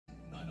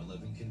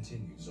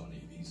continues on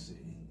ABC.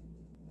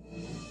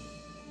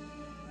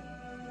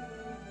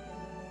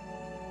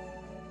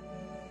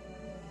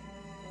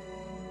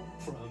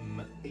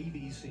 From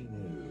ABC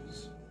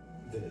News,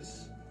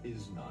 this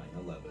is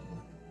 9/11.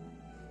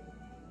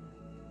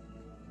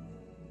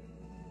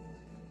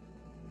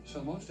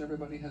 So most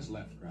everybody has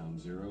left Ground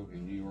Zero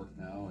in New York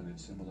now, and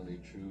it's similarly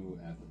true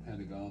at the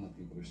Pentagon.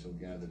 The people are still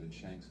gathered at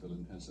Shanksville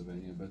in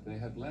Pennsylvania, but they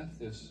have left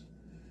this.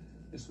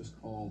 This was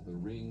called the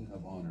Ring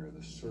of Honor,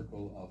 the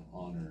Circle of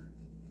Honor,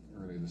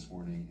 early this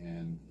morning,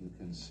 and you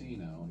can see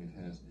now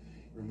it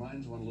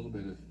reminds one a little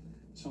bit of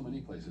so many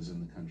places in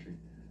the country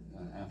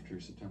after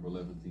September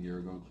 11th a year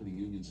ago, including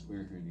Union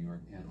Square here in New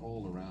York and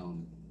all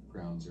around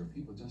Ground Zero,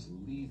 people just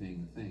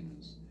leaving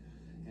things.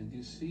 And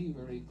you see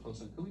very close,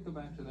 can we go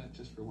back to that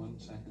just for 1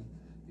 second?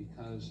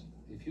 Because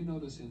if you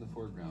notice in the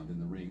foreground, in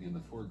the ring, in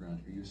the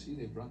foreground here, you see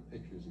they brought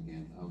pictures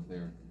again of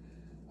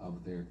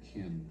their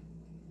kin.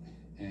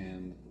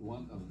 And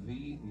one of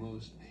the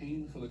most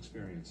painful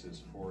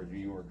experiences for New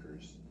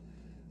Yorkers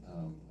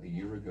a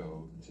year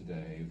ago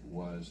today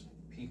was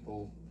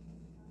people,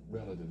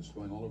 relatives,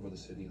 going all over the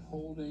city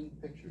holding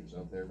pictures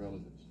of their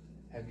relatives.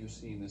 Have you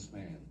seen this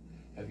man?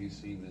 Have you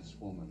seen this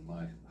woman?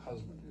 My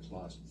husband is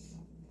lost.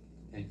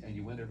 And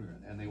you went everywhere,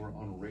 and they were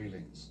on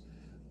railings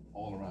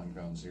all around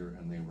Ground Zero,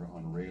 and they were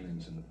on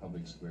railings in the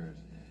public squares.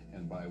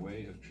 And by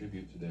way of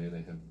tribute today,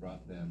 they have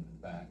brought them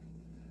back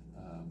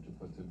to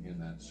put them in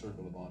that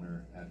circle of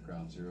honor at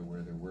Ground Zero,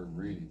 where there were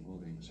really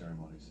moving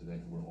ceremonies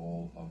today, where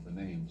all of the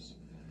names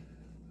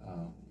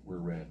were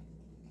read.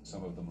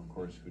 Some of them, of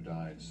course, who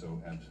died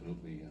so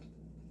absolutely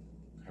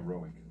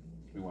heroic.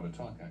 We want to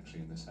talk,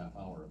 actually, in this half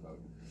hour about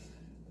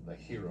the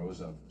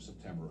heroes of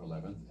September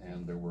 11th,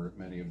 and there were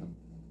many of them.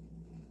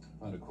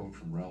 I found a quote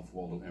from Ralph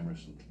Waldo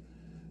Emerson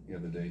the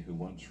other day, who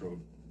once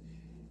wrote,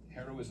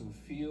 "Heroism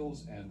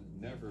feels and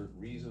never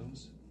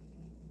reasons,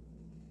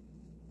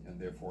 and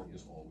therefore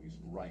is always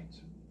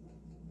right."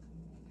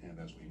 And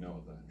as we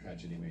know, the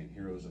tragedy made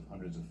heroes of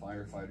hundreds of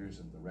firefighters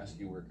and the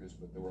rescue workers,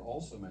 but there were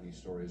also many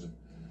stories of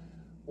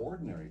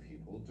ordinary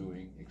people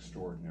doing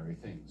extraordinary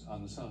things,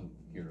 unsung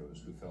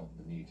heroes who felt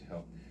the need to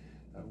help.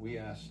 We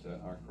asked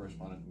our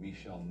correspondent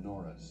Michelle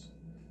Norris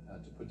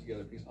to put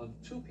together a piece on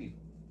two people.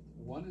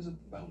 One is a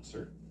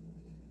bouncer,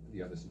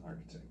 the other is an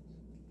architect.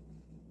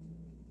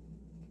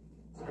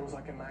 It was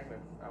like a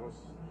magnet. I was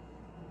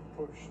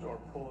pushed or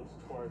pulled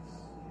towards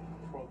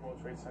World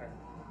Trade Center.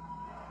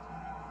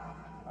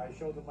 I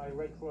showed them my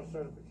Red Cross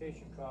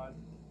certification card.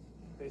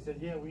 They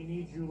said, "Yeah, we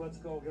need you. Let's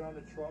go." Get on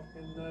the truck,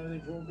 and they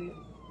drove me in.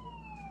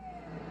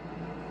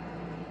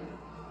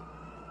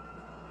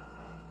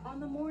 On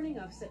the morning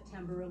of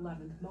September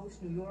 11th,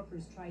 most New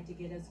Yorkers tried to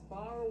get as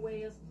far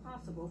away as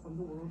possible from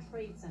the World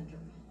Trade Center.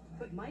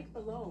 But Mike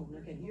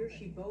Balone and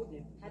Hirschi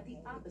Bodnick had the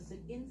opposite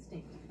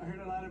instinct. I heard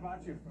a lot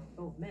about you.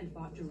 Both men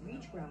fought to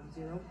reach Ground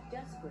Zero,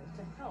 desperate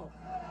to help.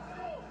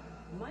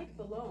 Mike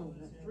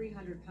Balone, a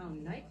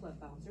 300-pound nightclub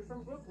bouncer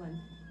from Brooklyn,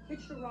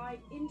 hitched a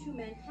ride into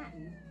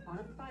Manhattan on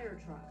a fire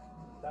truck.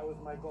 That was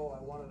my goal.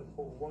 I wanted to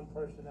pull one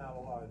person out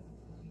alive.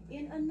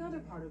 In another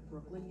part of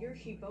Brooklyn,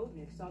 Hirschi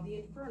Bodnick saw the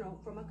inferno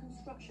from a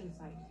construction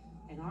site.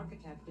 An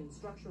architect and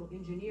structural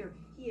engineer,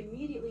 he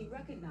immediately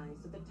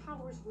recognized that the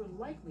towers were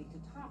likely to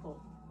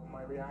topple.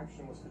 My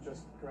reaction was to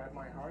just grab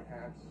my hard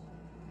hat,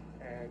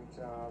 and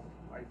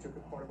I took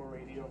a portable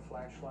radio,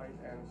 flashlight,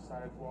 and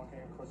started walking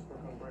across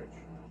Brooklyn Bridge.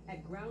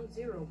 At Ground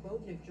Zero,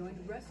 Bodnick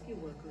joined rescue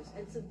workers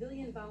and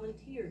civilian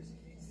volunteers,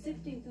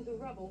 sifting through the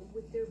rubble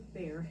with their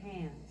bare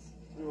hands.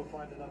 We were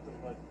finding nothing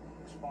but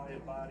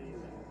expired bodies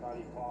and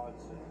body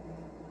parts and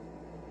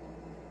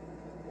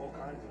all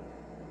kinds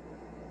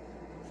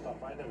of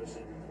stuff I'd never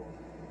seen before.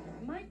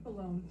 Mike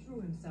Balone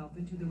threw himself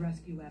into the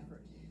rescue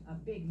effort, a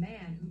big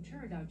man who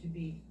turned out to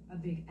be a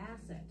big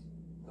asset.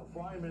 The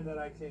firemen that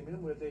I came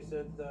in with, they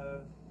said,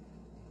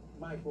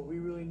 "Mike, what we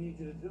really need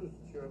you to do,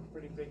 since you're a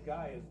pretty big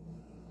guy, is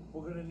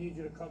we're going to need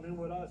you to come in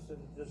with us and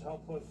just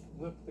help us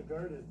lift the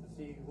girders to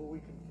see who we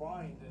can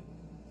find." And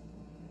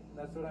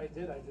that's what I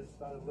did. I just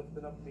started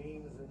lifting up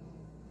beams and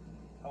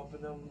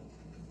helping them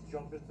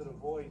jump into the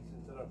voids,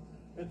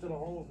 into the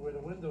holes where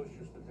the windows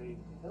used to be.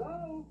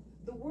 Hello?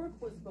 The work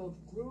was both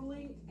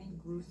grueling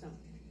and gruesome,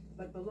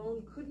 but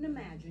Balone couldn't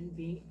imagine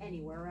being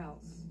anywhere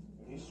else.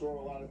 He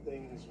saw a lot of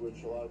things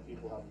which a lot of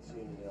people haven't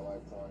seen in their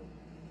lifetime.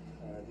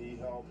 And he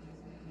helped.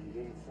 He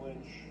didn't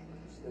flinch.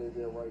 He stayed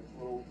there right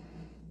through.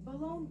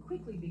 Balone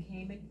quickly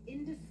became an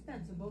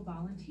indispensable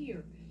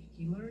volunteer.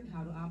 He learned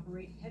how to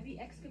operate heavy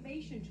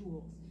excavation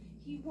tools.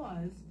 He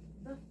was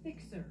the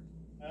fixer.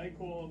 I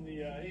call him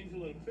the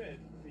angel of the pit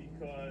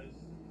because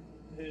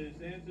his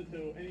answer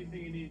to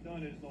anything he needs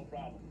done is no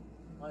problem.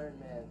 Iron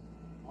Man.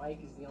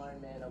 Mike is the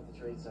Iron Man of the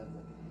Trade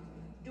Center.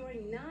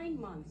 During 9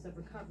 months of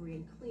recovery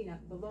and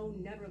cleanup,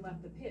 Balone never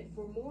left the pit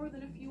for more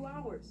than a few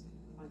hours.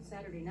 On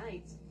Saturday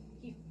nights,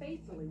 he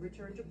faithfully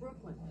returned to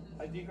Brooklyn,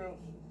 ID girls.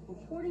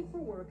 reporting for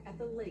work at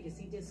the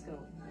Legacy Disco.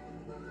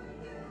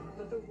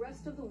 But the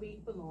rest of the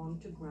week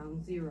belonged to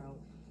Ground Zero.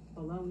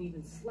 Balone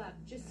even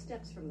slept just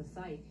steps from the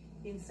site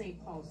in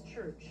St. Paul's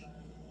Church.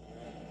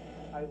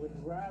 I I would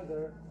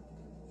rather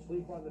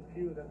sleep on the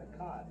pew than the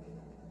cot.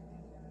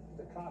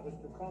 The cot was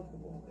too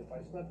comfortable. If I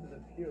slept in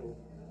the pew,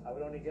 I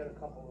would only get a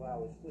couple of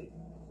hours sleep.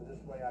 So this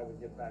way I would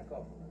get back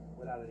up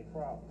without any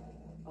problem.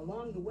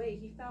 Along the way,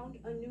 he found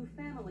a new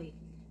family,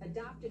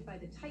 adopted by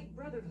the tight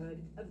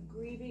brotherhood of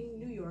grieving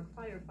New York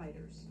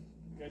firefighters.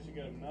 You guys should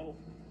get a medal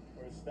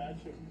or a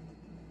statue.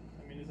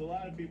 I mean, there's a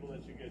lot of people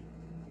that should get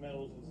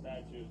medals and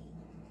statues.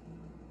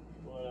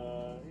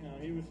 But, you know,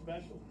 he was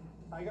special.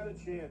 I got a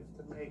chance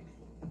to make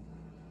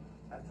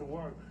and to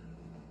work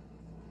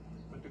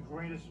with the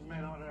greatest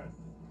men on earth,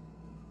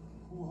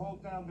 who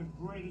hold down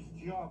the greatest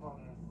job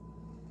on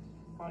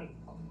earth. Fire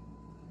department.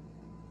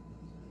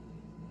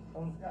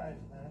 Those guys,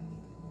 man,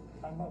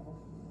 I love them.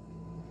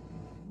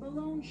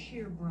 Malone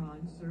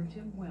Shearbraun served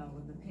him well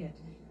in the pit,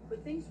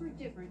 but things were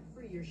different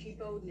for Jerzy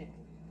Bodnik.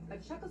 A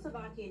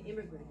Czechoslovakian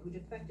immigrant who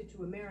defected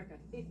to America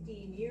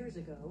 15 years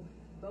ago,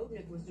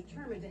 Bodnik was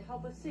determined to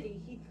help a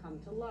city he'd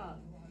come to love.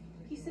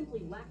 He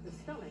simply lacked the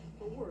stomach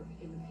for work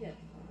in the pit.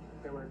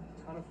 There were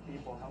a ton of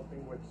people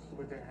helping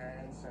with their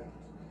hands and,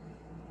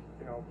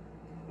 you know,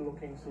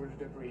 looking through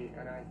the debris,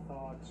 and I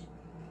thought,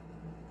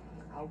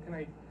 how can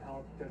I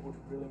help that would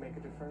really make a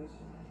difference?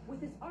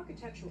 With his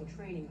architectural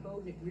training,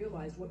 Bodnik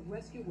realized what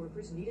rescue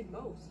workers needed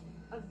most,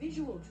 a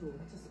visual tool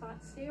to spot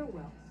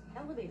stairwells,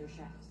 elevator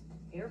shafts,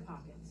 air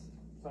pockets.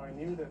 So I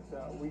knew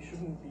that we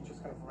shouldn't be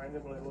just kind of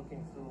randomly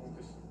looking through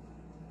this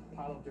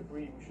pile of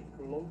debris. We should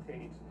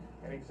locate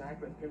and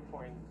exactly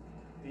pinpoint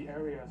the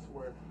areas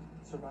where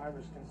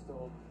survivors can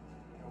still,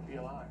 you know, be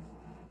alive.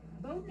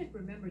 Bodnik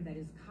remembered that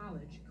his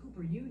college,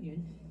 Cooper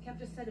Union,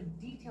 kept a set of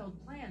detailed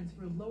plans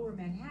for Lower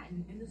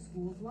Manhattan in the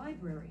school's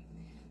library.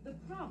 The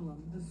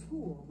problem, the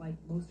school, like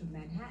most of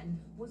Manhattan,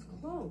 was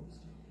closed.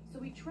 So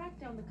he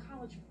tracked down the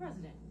college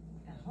president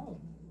at home.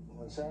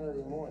 On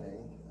Saturday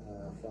morning,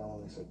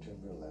 following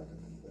September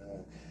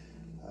 11th,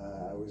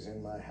 I was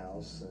in my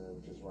house,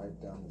 which is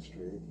right down the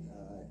street,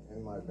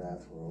 in my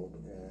bathrobe,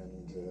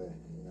 and,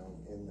 you know,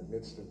 in the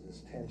midst of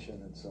this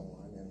tension and so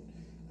on, and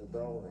the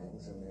bell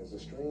rings, and there's a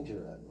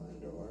stranger at my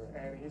door.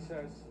 And he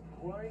says,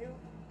 "Who are you?"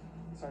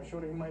 So I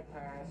showed him my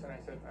pass, and I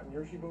said, "I'm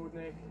Jerzy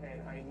Bodnik,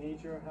 and I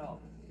need your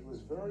help." He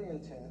was very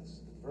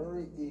intense,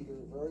 very eager,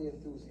 very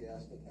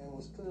enthusiastic, and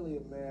was clearly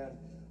a man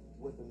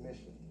with a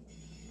mission.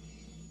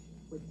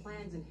 With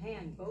plans in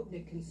hand,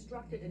 Bodnik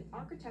constructed an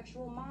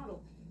architectural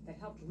model that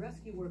helped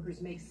rescue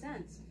workers make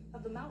sense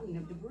of the mountain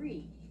of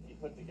debris. He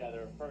put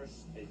together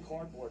first a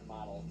cardboard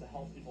model to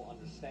help people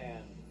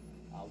understand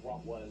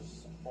what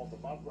was both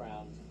above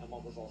ground and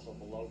what was also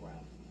below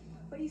ground.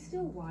 But he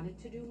still wanted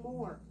to do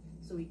more,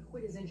 so he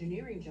quit his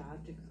engineering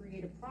job to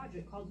create a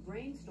project called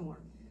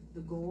Brainstorm.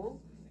 The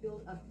goal?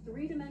 Build a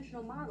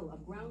three-dimensional model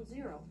of Ground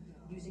Zero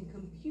using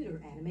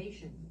computer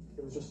animation.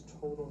 It was just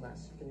total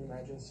mess. Can you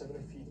imagine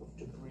 70 feet of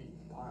debris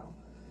pile?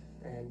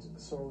 And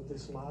so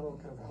this model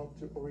kind of helped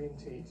to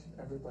orientate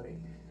everybody.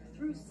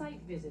 Through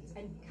site visits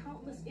and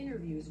countless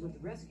interviews with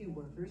rescue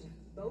workers,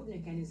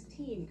 Bodnik and his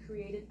team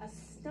created a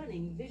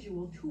stunning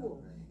visual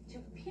tool to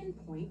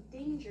pinpoint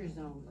danger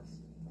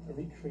zones.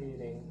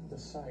 Recreating the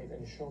site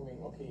and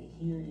showing, okay,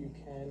 here you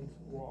can't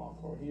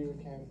walk, or here you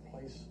can't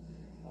place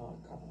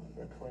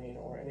a crane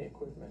or any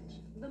equipment.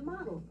 The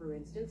model, for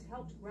instance,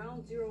 helped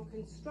Ground Zero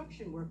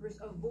construction workers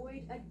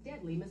avoid a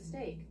deadly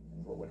mistake.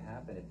 What would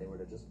happen if they were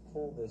to just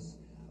pull this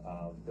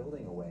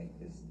building away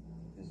is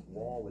this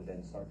wall would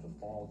then start to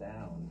fall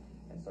down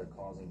and start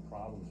causing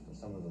problems for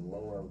some of the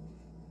lower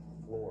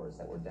floors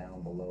that were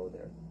down below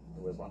there.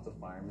 There was lots of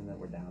firemen that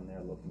were down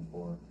there looking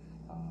for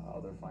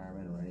other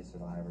firemen or any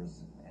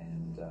survivors,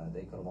 and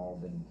they could have all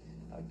been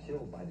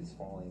killed by these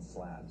falling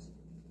slabs.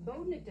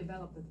 Bodnik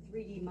developed the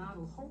 3D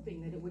model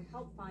hoping that it would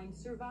help find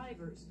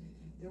survivors.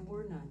 There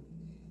were none,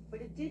 but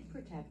it did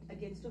protect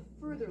against a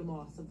further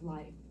loss of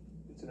life.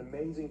 It's an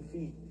amazing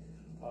feat,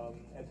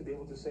 and to be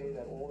able to say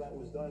that all that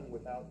was done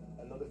without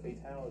another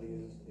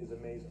fatality is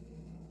amazing.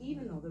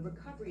 Even though the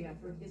recovery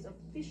effort is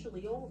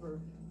officially over,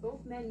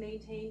 both men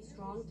maintain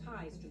strong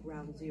ties to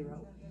Ground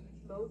Zero.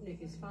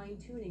 Bodnik is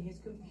fine-tuning his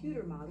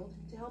computer model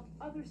to help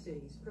other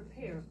cities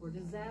prepare for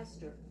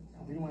disaster.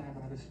 We don't want to have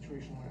another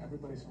situation where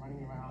everybody's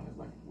running around. It's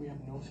like we have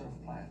no set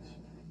of plans.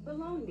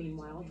 Malone,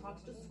 meanwhile,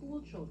 talks to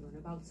school children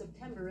about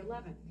September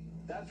 11th.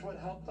 That's what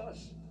helped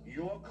us.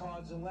 Your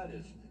cards and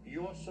letters,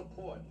 your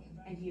support.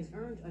 And he has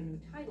earned a new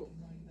title,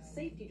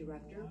 Safety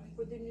Director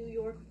for the New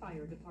York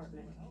Fire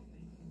Department.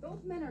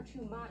 Both men are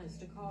too modest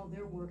to call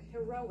their work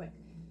heroic,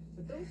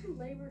 but those who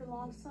labored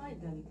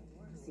alongside them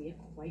see it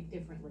quite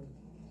differently.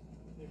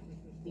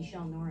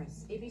 Michelle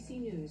Norris, ABC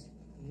News,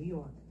 New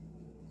York.